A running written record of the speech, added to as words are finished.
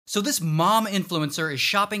So this mom influencer is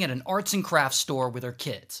shopping at an arts and crafts store with her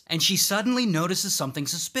kids, and she suddenly notices something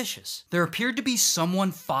suspicious. There appeared to be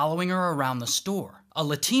someone following her around the store. A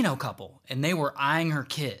Latino couple, and they were eyeing her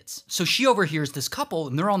kids. So she overhears this couple,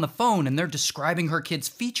 and they're on the phone, and they're describing her kids'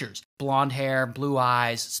 features. Blonde hair, blue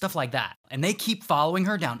eyes, stuff like that. And they keep following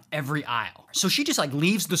her down every aisle. So she just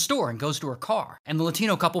leaves the store and goes to her car. And the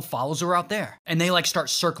Latino couple follows her out there. And they start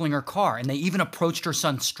circling her car, and they even approached her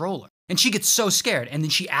son's stroller. And she gets so scared, and then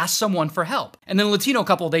she asks someone for help. And then the Latino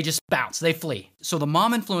couple, they just bounce, they flee. So the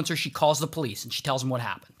mom influencer, she calls the police and she tells them what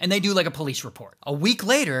happened. And they do a police report. A week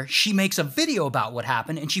later, she makes a video about what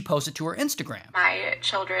happened and she posts it to her Instagram. My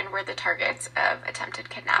children were the targets of attempted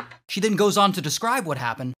kidnap. She then goes on to describe what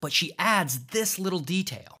happened, but she adds this little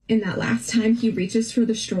detail. And that last time he reaches for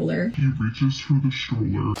the stroller.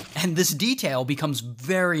 And this detail becomes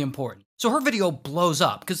very important. So her video blows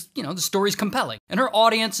up because, the story's compelling and her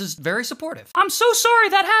audience is very supportive. I'm so sorry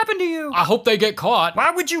that happened to you. I hope they get caught.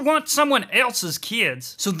 Why would you want someone else's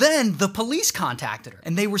kids? So then the police contacted her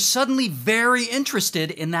and they were suddenly very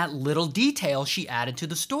interested in that little detail she added to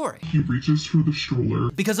the story. He reaches for the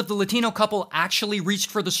stroller. Because if the Latino couple actually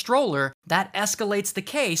reached for the stroller, that escalates the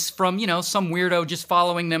case from, some weirdo just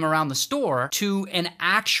following them around the store to an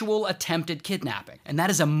actual attempted kidnapping. And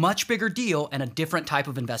that is a much bigger deal and a different type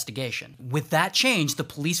of investigation. With that change, the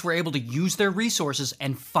police were able to use their resources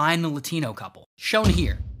and find the Latino couple. Shown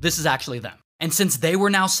here, this is actually them. And since they were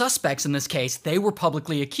now suspects in this case, they were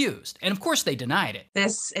publicly accused. And of course they denied it.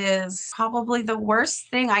 This is probably the worst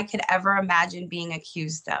thing I could ever imagine being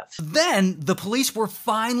accused of. Then the police were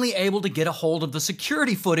finally able to get a hold of the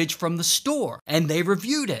security footage from the store. And they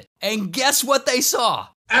reviewed it. And guess what they saw?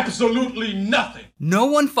 Absolutely nothing. No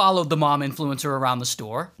one followed the mom influencer around the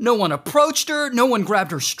store. No one approached her. No one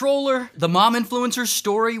grabbed her stroller. The mom influencer's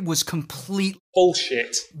story was complete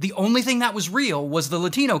bullshit. The only thing that was real was the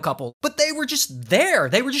Latino couple, but they were just there.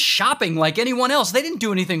 They were just shopping like anyone else. They didn't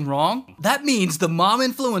do anything wrong. That means the mom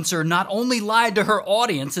influencer not only lied to her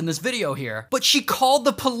audience in this video here, but she called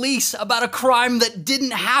the police about a crime that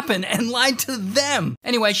didn't happen and lied to them.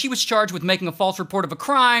 Anyway, she was charged with making a false report of a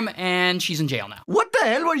crime, and she's in jail now. What the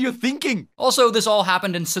hell were you thinking? Also, this all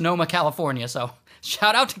happened in Sonoma, California, so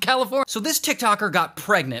shout out to California. So this TikToker got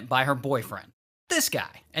pregnant by her boyfriend. This guy.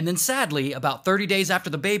 And then sadly, about 30 days after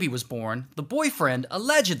the baby was born, the boyfriend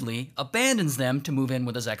allegedly abandons them to move in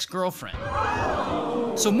with his ex-girlfriend.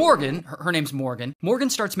 So Morgan, her name's Morgan,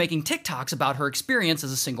 starts making TikToks about her experience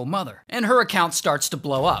as a single mother. And her account starts to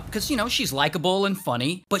blow up, because, she's likable and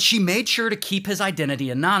funny, but she made sure to keep his identity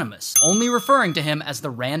anonymous, only referring to him as the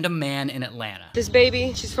random man in Atlanta. This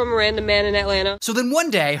baby, she's from a random man in Atlanta. So then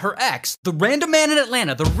one day, her ex, the random man in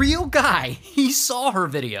Atlanta, the real guy, he saw her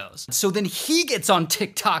videos. So then he gets on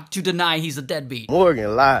TikTok to deny he's a deadbeat.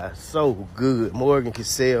 Morgan lies so good. Morgan can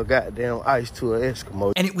sell goddamn ice to an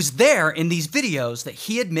Eskimo. And it was there in these videos that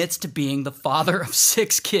he admits to being the father of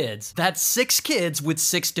 6 kids. That's 6 kids with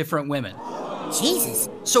 6 different women. Jesus.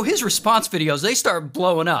 So his response videos, they start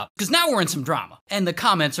blowing up, because now we're in some drama. And the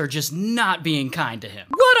comments are just not being kind to him.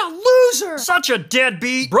 What a loser! Such a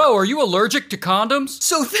deadbeat! Bro, are you allergic to condoms?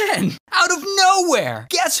 So then, out of nowhere,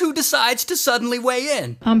 guess who decides to suddenly weigh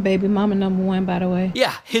in? I'm baby mama number 1, by the way.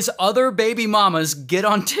 Yeah, his other baby mamas get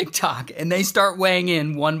on TikTok and they start weighing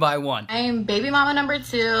in one by one. I am baby mama number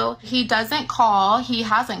 2. He doesn't call. He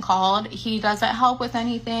hasn't called. He doesn't help with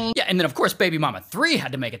anything. Yeah, and then of course baby mama 3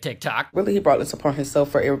 had to make a TikTok. Really, he brought this upon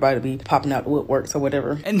himself for everybody to be popping out the woodworks or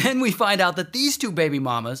whatever. And then we find out that these 2 baby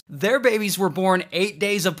mamas, their babies were born 8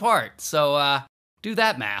 days apart. So, do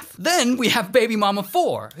that math. Then we have baby mama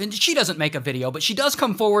 4, and she doesn't make a video, but she does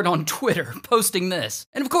come forward on Twitter posting this.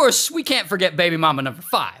 And of course, we can't forget baby mama number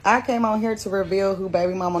 5. I came on here to reveal who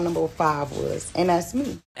baby mama number 5 was, and that's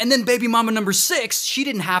me. And then baby mama number 6, she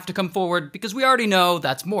didn't have to come forward because we already know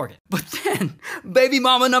that's Morgan. But then baby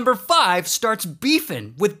mama number 5 starts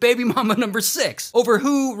beefing with baby mama number 6 over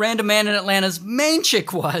who Random Man in Atlanta's main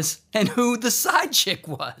chick was and who the side chick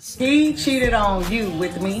was. He cheated on you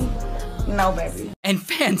with me. No, baby. And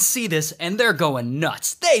fans see this and they're going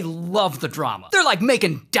nuts. They love the drama. They're like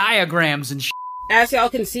making diagrams and shit. As y'all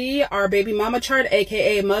can see, our baby mama chart,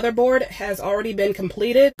 aka motherboard, has already been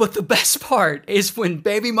completed. But the best part is when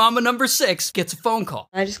baby mama number 6 gets a phone call.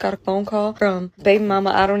 I just got a phone call from baby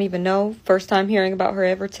mama I don't even know. First time hearing about her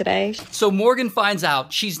ever today. So Morgan finds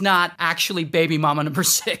out she's not actually baby mama number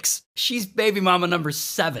 6. She's baby mama number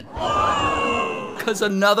 7. Because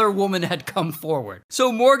another woman had come forward.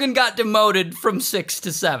 So Morgan got demoted from 6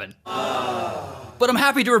 to 7. But I'm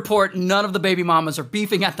happy to report none of the baby mamas are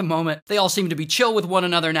beefing at the moment. They all seem to be chill with one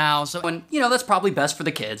another now, so, and you know, that's probably best for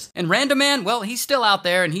the kids. And Random Man, well, he's still out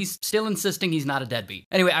there and he's still insisting he's not a deadbeat.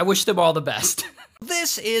 Anyway, I wish them all the best.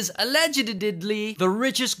 This is allegedly the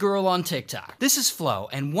richest girl on TikTok. This is Flo,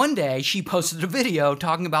 and one day she posted a video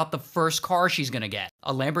talking about the first car she's gonna get,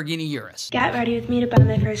 a Lamborghini Urus. Get ready with me to buy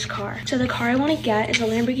my first car. So the car I want to get is a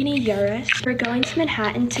Lamborghini Urus. We're going to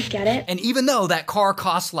Manhattan to get it. And even though that car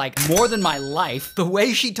costs like more than my life, the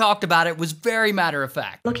way she talked about it was very matter of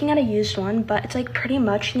fact. Looking at a used one, but it's like pretty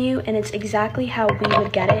much new, and it's exactly how we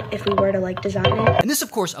would get it if we were to like design it. And this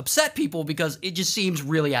of course upset people because it just seems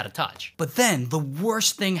really out of touch. But then the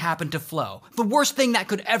worst thing happened to Flo. The worst thing that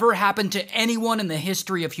could ever happen to anyone in the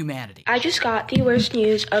history of humanity. I just got the worst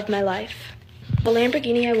news of my life. The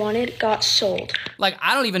Lamborghini I wanted got sold. Like,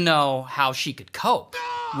 I don't even know how she could cope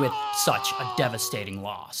with such a devastating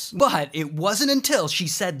loss. But it wasn't until she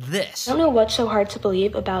said this. I don't know what's so hard to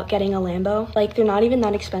believe about getting a Lambo. Like, they're not even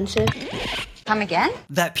that expensive. Come again?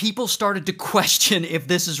 That people started to question if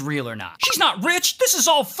this is real or not. She's not rich, this is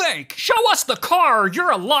all fake. Show us the car,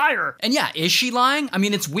 you're a liar. And yeah, is she lying? I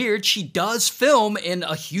mean, it's weird, she does film in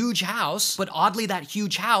a huge house, but oddly that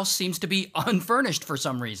huge house seems to be unfurnished for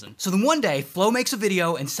some reason. So then one day, Flo makes a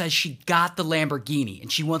video and says she got the Lamborghini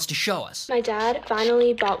and she wants to show us. My dad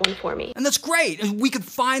finally bought one for me. And that's great, we could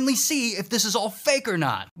finally see if this is all fake or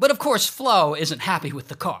not. But of course, Flo isn't happy with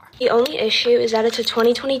the car. The only issue is that it's a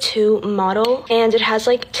 2022 model, and it has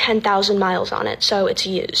like 10,000 miles on it, so it's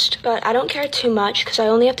used. But I don't care too much because I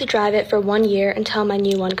only have to drive it for 1 year until my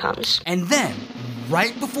new one comes. And then,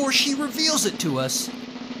 right before she reveals it to us,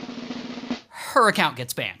 her account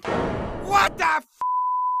gets banned. What the f?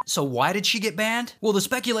 So why did she get banned? Well, the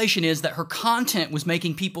speculation is that her content was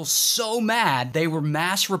making people so mad they were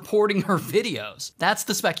mass reporting her videos. That's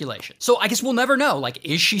the speculation. So I guess we'll never know. Like,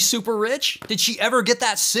 is she super rich? Did she ever get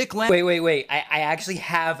that sick land? Wait. I actually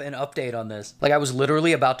have an update on this. Like, I was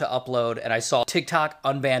literally about to upload and I saw TikTok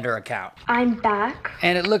unbanned her account. I'm back.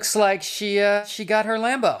 And it looks like she got her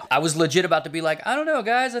Lambo. I was legit about to be like, I don't know,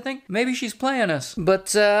 guys. I think maybe she's playing us. But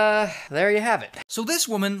there you have it. So this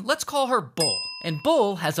woman, let's call her Bull. And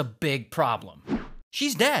Bull has a big problem.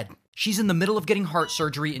 She's dead. She's in the middle of getting heart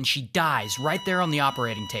surgery and she dies right there on the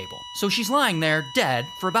operating table. So she's lying there, dead,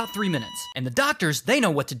 for about 3 minutes. And the doctors, they know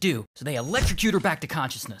what to do, so they electrocute her back to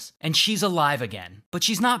consciousness. And she's alive again. But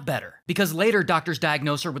she's not better, because later doctors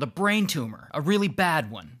diagnose her with a brain tumor, a really bad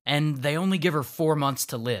one. And they only give her 4 months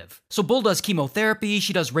to live. So Bull does chemotherapy,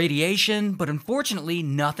 she does radiation, but unfortunately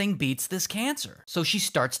nothing beats this cancer. So she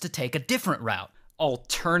starts to take a different route.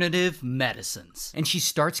 Alternative medicines. And she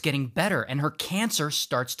starts getting better and her cancer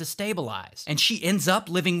starts to stabilize. And she ends up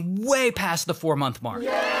living way past the 4-month mark.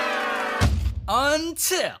 Yeah!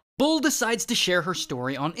 Until Bull decides to share her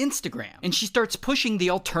story on Instagram, and she starts pushing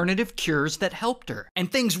the alternative cures that helped her. And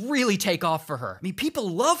things really take off for her. I mean, people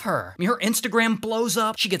love her. I mean, her Instagram blows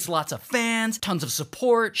up, she gets lots of fans, tons of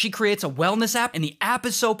support, she creates a wellness app, and the app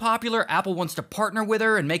is so popular, Apple wants to partner with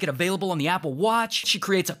her and make it available on the Apple Watch. She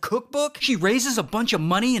creates a cookbook, she raises a bunch of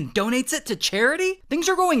money and donates it to charity. Things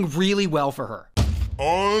are going really well for her.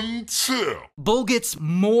 Until Bull gets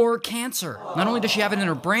more cancer. Not only does she have it in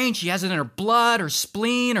her brain, she has it in her blood, her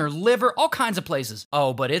spleen, her liver, all kinds of places.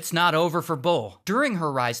 Oh, but it's not over for Bull. During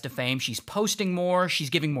her rise to fame, she's posting more, she's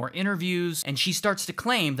giving more interviews, and she starts to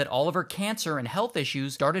claim that all of her cancer and health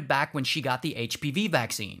issues started back when she got the HPV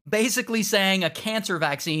vaccine. Basically saying a cancer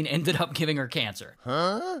vaccine ended up giving her cancer.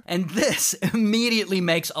 Huh? And this immediately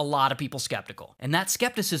makes a lot of people skeptical. And that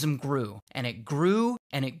skepticism grew, and it grew,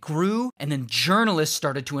 and it grew, and then journalists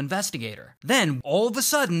started to investigate her. Then, all of a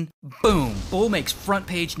sudden, boom, Bull makes front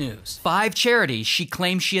page news. 5 charities she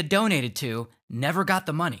claimed she had donated to never got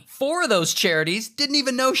the money. 4 of those charities didn't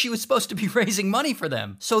even know she was supposed to be raising money for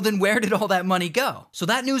them. So then where did all that money go? So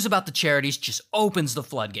that news about the charities just opens the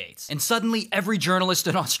floodgates. And suddenly every journalist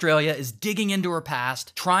in Australia is digging into her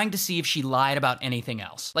past, trying to see if she lied about anything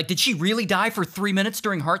else. Like, did she really die for 3 minutes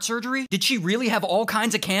during heart surgery? Did she really have all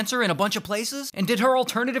kinds of cancer in a bunch of places? And did her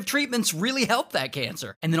alternative treatments really help that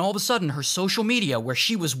cancer? And then all of a sudden her social media, where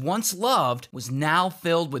she was once loved, was now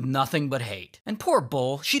filled with nothing but hate. And poor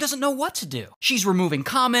Bull, she doesn't know what to do. She's removing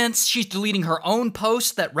comments, she's deleting her own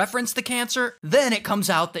posts that reference the cancer. Then it comes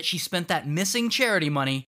out that she spent that missing charity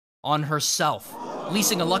money on herself.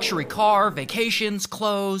 Leasing a luxury car, vacations,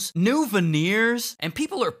 clothes, new veneers, and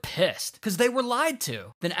people are pissed because they were lied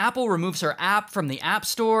to. Then Apple removes her app from the App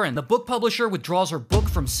Store and the book publisher withdraws her book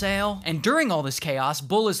from sale. And during all this chaos,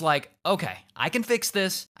 Bull is like, okay, I can fix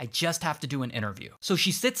this. I just have to do an interview. So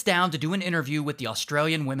she sits down to do an interview with the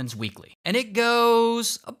Australian Women's Weekly. And it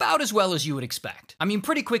goes about as well as you would expect. I mean,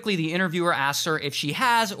 pretty quickly the interviewer asks her if she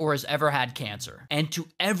has or has ever had cancer. And to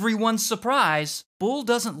everyone's surprise, Bull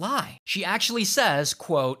doesn't lie. She actually says,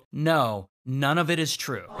 quote, "No, none of it is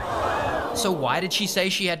true." So why did she say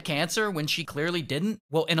she had cancer when she clearly didn't?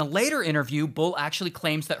 Well, in a later interview, Bull actually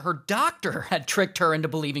claims that her doctor had tricked her into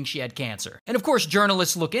believing she had cancer. And of course,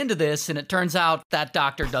 journalists look into this, and it turns out that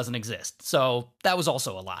doctor doesn't exist. So that was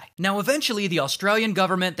also a lie. Now, eventually, the Australian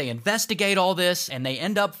government, they investigate all this, and they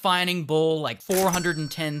end up fining Bull like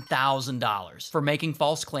 $410,000 for making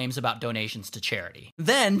false claims about donations to charity.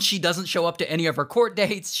 Then she doesn't show up to any of her court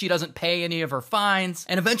dates, she doesn't pay any of her fines,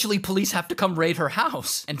 and eventually police have to come raid her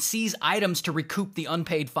house and seize items to recoup the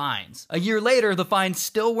unpaid fines. A year later, the fines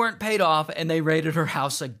still weren't paid off, and they raided her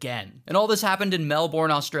house again. And all this happened in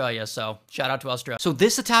Melbourne, Australia, so shout out to Australia. So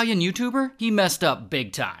this Italian YouTuber, he messed up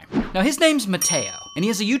big time. Now his name's Matteo, and he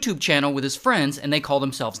has a YouTube channel with his friends, and they call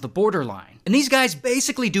themselves The Borderline. And these guys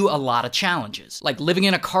basically do a lot of challenges, like living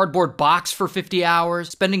in a cardboard box for 50 hours,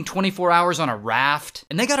 spending 24 hours on a raft,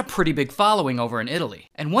 and they got a pretty big following over in Italy.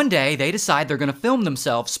 And one day, they decide they're gonna film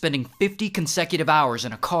themselves spending 50 consecutive hours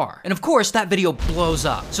in a car. And of course, that video blows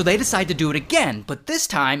up. So they decide to do it again, but this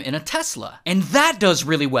time in a Tesla. And that does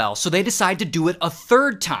really well, so they decide to do it a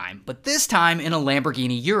third time, but this time in a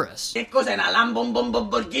Lamborghini Urus.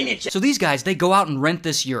 So these guys, they go out and rent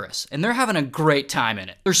this Urus, and they're having a great time in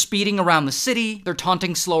it. They're speeding around the city, they're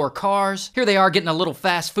taunting slower cars, here they are getting a little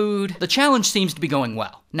fast food. The challenge seems to be going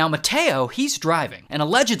well. Now Matteo, he's driving, and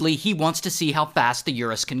allegedly he wants to see how fast the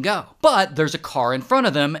Urus can go. But there's a car in front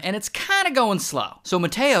of them, and it's kinda going slow. So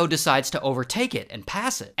Matteo decides to overtake it and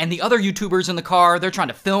pass it. And the other YouTubers in the car, they're trying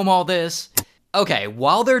to film all this. Okay,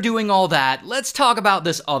 while they're doing all that, let's talk about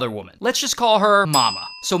this other woman. Let's just call her Mama.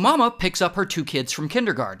 So Mama picks up her 2 kids from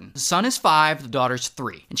kindergarten. The son is 5, the daughter's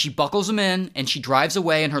 3. And she buckles them in, and she drives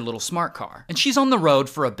away in her little smart car. And she's on the road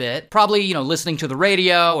for a bit, probably, listening to the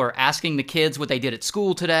radio or asking the kids what they did at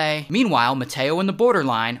school today. Meanwhile, Matteo and the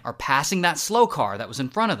Borderline are passing that slow car that was in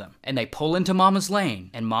front of them. And they pull into Mama's lane,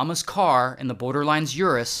 and Mama's car and the Borderline's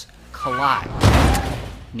Urus collide,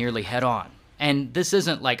 nearly head on. And this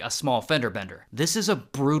isn't like a small fender bender. This is a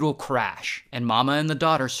brutal crash, and Mama and the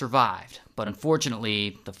daughter survived. But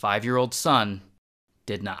unfortunately, the 5-year-old son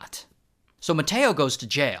did not. So Matteo goes to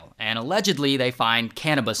jail, and allegedly they find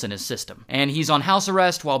cannabis in his system. And he's on house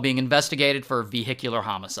arrest while being investigated for vehicular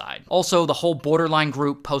homicide. Also, the whole Borderline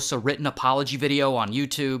group posts a written apology video on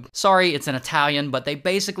YouTube. Sorry, it's in Italian, but they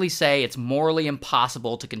basically say it's morally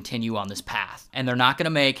impossible to continue on this path. And they're not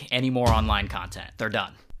gonna make any more online content. They're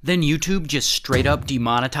done. Then YouTube just straight up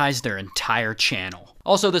demonetized their entire channel.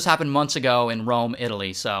 Also, this happened months ago in Rome,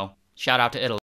 Italy, so shout out to Italy.